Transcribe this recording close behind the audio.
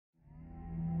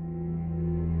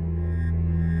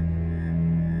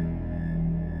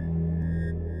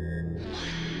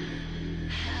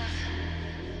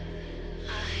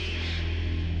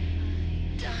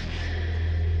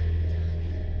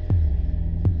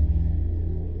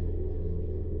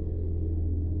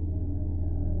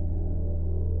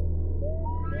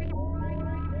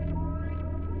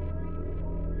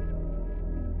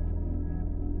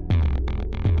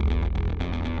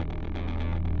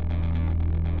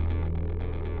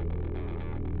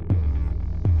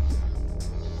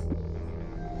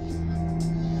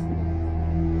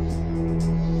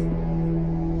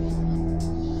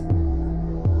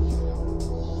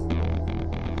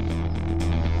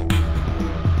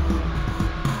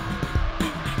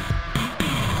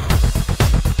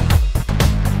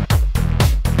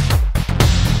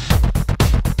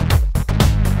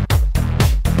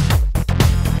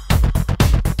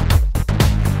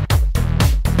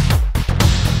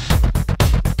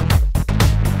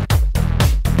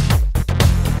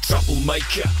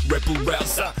maker, rebel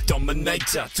rouser,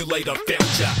 dominator. Too late I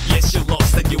found ya. Yes, you're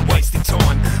lost and you're wasting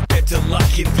time. Better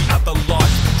luck in the other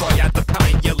life. Cry out the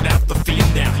pain, yell out the fear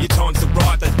now. Your time's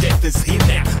arrived, the death is here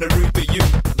now. No room for you,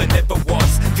 there never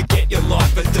was. Forget your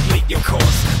life and delete your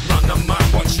course. Run amok,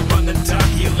 watch you running dark.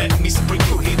 Here, let me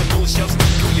sprinkle. Here the bull shells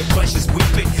tinkle. Your flesh is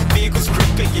weeping, vehicles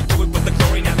creeping. You do it with the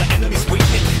glory, now the enemy's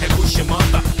weeping. And push your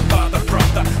mother, father,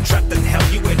 brother. Trapped in hell,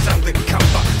 you were tongue to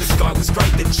cover. The sky was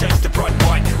great, then changed to bright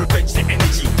white. Revenge the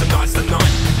energy, the night's the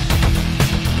night.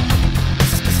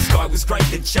 The sky was great,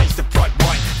 then changed to bright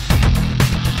white.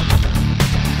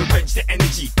 Revenge the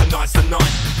energy, the night's the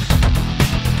night.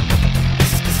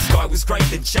 The sky was great,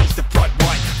 then changed to bright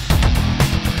white.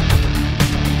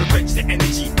 Revenge the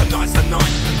energy, the night's the night.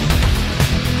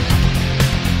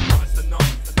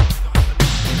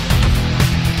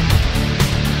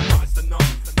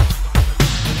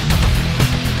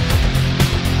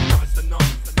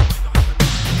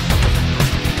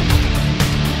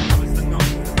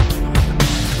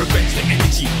 Revenge the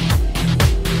energy.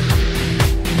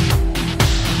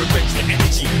 Revenge the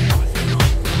energy.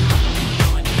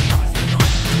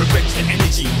 Revenge the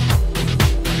energy.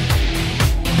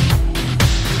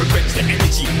 Revenge the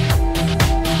energy.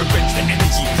 Revenge the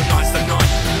energy. The night's the night.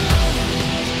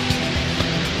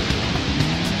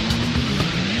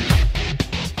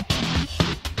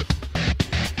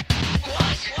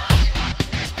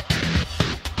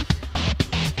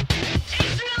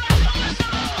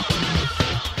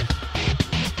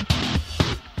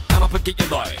 Get your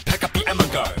load, pack up your ammo,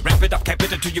 go. Ramp it up, cap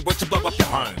it until you want to blow up your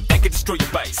home. They can destroy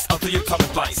your base, alter your common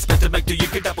place. Better make do you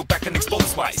can double back and explore the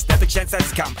space. Now the chance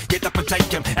has come, get up and take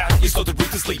him out. You slaughtered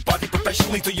ruthlessly, fighting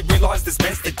professionally till you realise this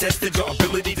mess. It tested your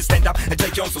ability to stand up and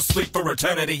take yours or sleep for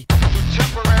eternity. To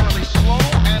temporarily slow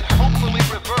and hopefully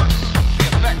reverse the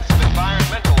effects of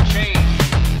environmental change.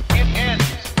 It ends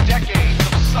decades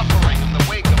of suffering in the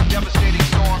wake of devastating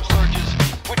storm surges,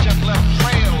 which have left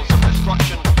trails of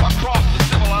destruction across the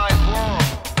civilized world.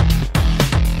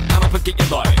 Come up and get your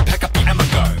load, pack up your ammo,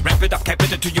 go. Ramp it up, cap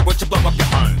it until you want to blow up your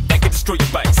home. They can destroy your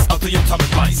base, alter your time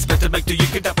and place. Better make do you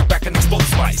can double back and explore the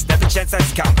space. Now the chance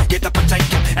has come, get up and take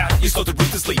him out. You slaughtered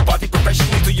ruthlessly, fighting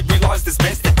professionally till you realise this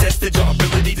mess. It tested your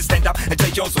ability to stand up and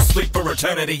take yours or sleep for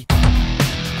eternity.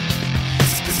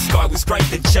 The sky was great,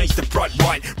 then changed to bright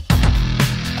white.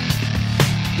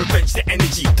 Revenge the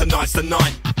energy, the night's the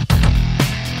night.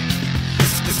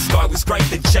 The sky was great,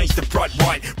 then changed to bright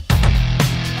white.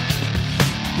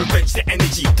 Revenge the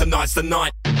energy, the night's the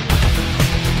night. This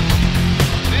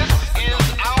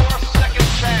is our second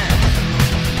chance.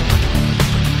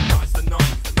 Night's the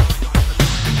night.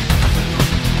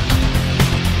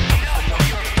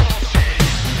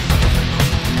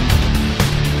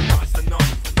 Night's the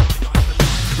night.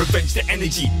 Revenge the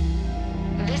energy.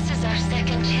 This is our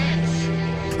second chance.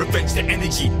 Revenge the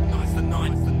energy. Night's the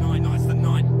night. Night's the night. Night's the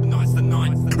night. Night's the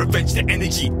night. Revenge the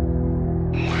energy.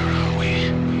 Where are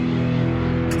we?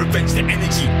 Revenge the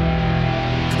energy.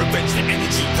 Revenge the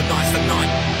energy. The night's the night.